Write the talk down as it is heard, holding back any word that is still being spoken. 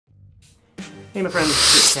Hey my friends,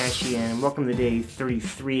 it's Cashy and welcome to day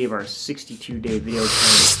 33 of our 62-day video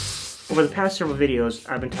challenge. Over the past several videos,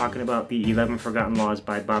 I've been talking about the 11 Forgotten Laws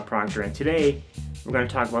by Bob Proctor, and today we're going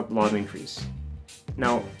to talk about the law of increase.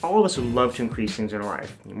 Now, all of us would love to increase things in our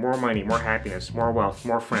life. More money, more happiness, more wealth,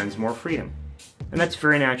 more friends, more freedom. And that's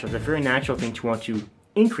very natural. It's a very natural thing to want to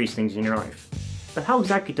increase things in your life. But how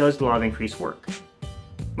exactly does the law of increase work?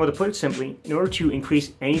 Well, to put it simply, in order to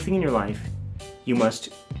increase anything in your life, you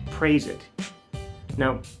must praise it.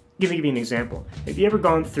 Now, let me give you an example. Have you ever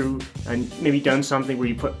gone through and maybe done something where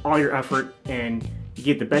you put all your effort and you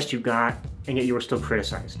gave the best you got, and yet you were still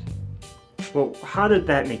criticized? Well, how did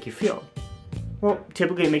that make you feel? Well,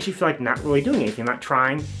 typically it makes you feel like not really doing anything, not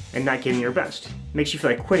trying, and not giving your best. It makes you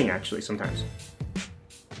feel like quitting, actually, sometimes.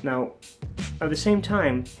 Now, at the same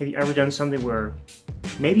time, have you ever done something where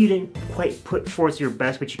maybe you didn't quite put forth your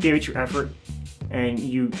best, but you gave it your effort, and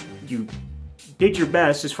you did your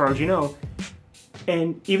best as far as you know,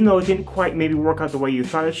 and even though it didn't quite maybe work out the way you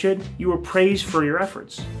thought it should, you were praised for your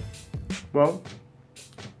efforts? Well,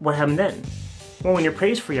 what happened then? Well, when you're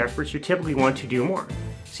praised for your efforts, you typically want to do more.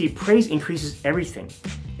 See, praise increases everything.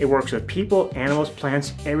 It works with people, animals,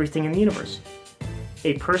 plants, everything in the universe.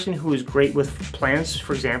 A person who is great with plants,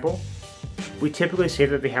 for example, we typically say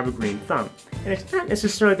that they have a green thumb. And it's not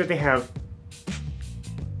necessarily that they have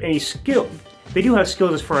any skill. They do have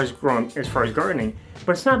skills as far as gardening,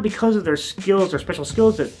 but it's not because of their skills or special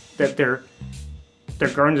skills that their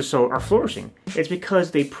gardens are flourishing. It's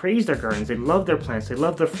because they praise their gardens, they love their plants, they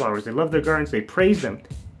love their flowers, they love their gardens, they praise them.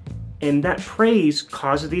 And that praise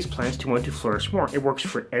causes these plants to want to flourish more. It works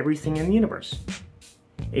for everything in the universe.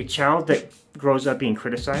 A child that grows up being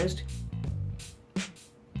criticized,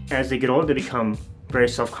 as they get older, they become very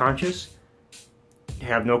self-conscious,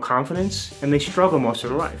 have no confidence, and they struggle most of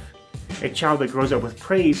their life. A child that grows up with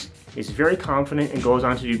praise is very confident and goes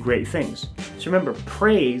on to do great things. So remember,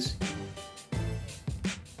 praise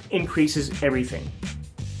increases everything.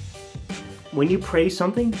 When you praise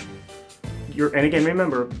something, and again,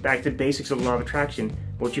 remember, back to the basics of the law of attraction,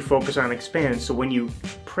 what you focus on expands. So when you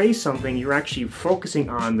praise something, you're actually focusing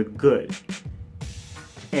on the good.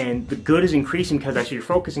 And the good is increasing because that's what you're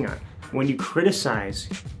focusing on. When you criticize,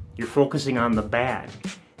 you're focusing on the bad,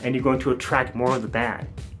 and you're going to attract more of the bad.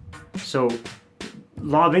 So,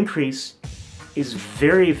 law of increase is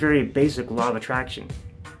very, very basic law of attraction.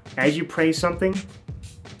 As you praise something,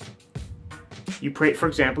 you pray. For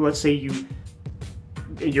example, let's say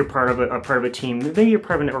you're part of a team. Maybe you're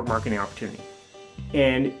part of a network marketing opportunity,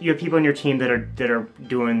 and you have people on your team that are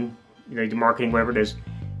doing the marketing, whatever it is,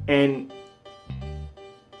 and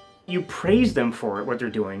you praise them for what they're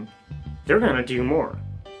doing. They're gonna do more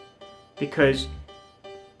because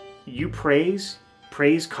you praise.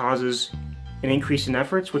 Praise causes an increase in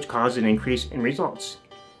efforts, which causes an increase in results.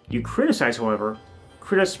 You criticize, however,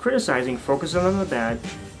 criticizing focuses on the bad,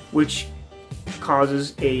 which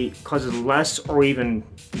causes less or even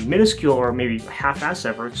minuscule or maybe half-ass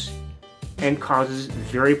efforts, and causes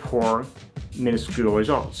very poor, minuscule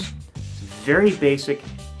results. It's very basic.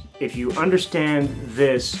 If you understand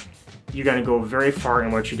this, you're going to go very far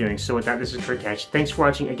in what you're doing. So with that, this is Kurt Cash. Thanks for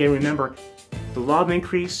watching. Again, remember, the law of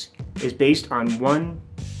increase is based on one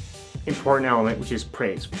important element, which is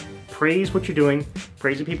praise. Praise what you're doing,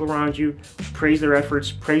 praise the people around you, praise their efforts,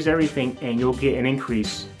 praise everything, and you'll get an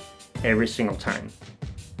increase every single time.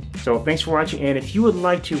 So thanks for watching, and if you would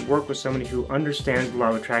like to work with somebody who understands the law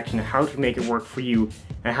of attraction and how to make it work for you,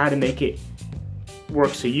 and how to make it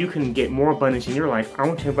work so you can get more abundance in your life, I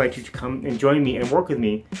want to invite you to come and join me and work with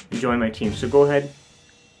me and join my team. So go ahead,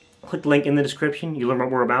 click the link in the description, you'll learn what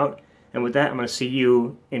we're about. And with that, I'm going to see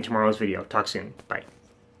you in tomorrow's video. Talk soon. Bye.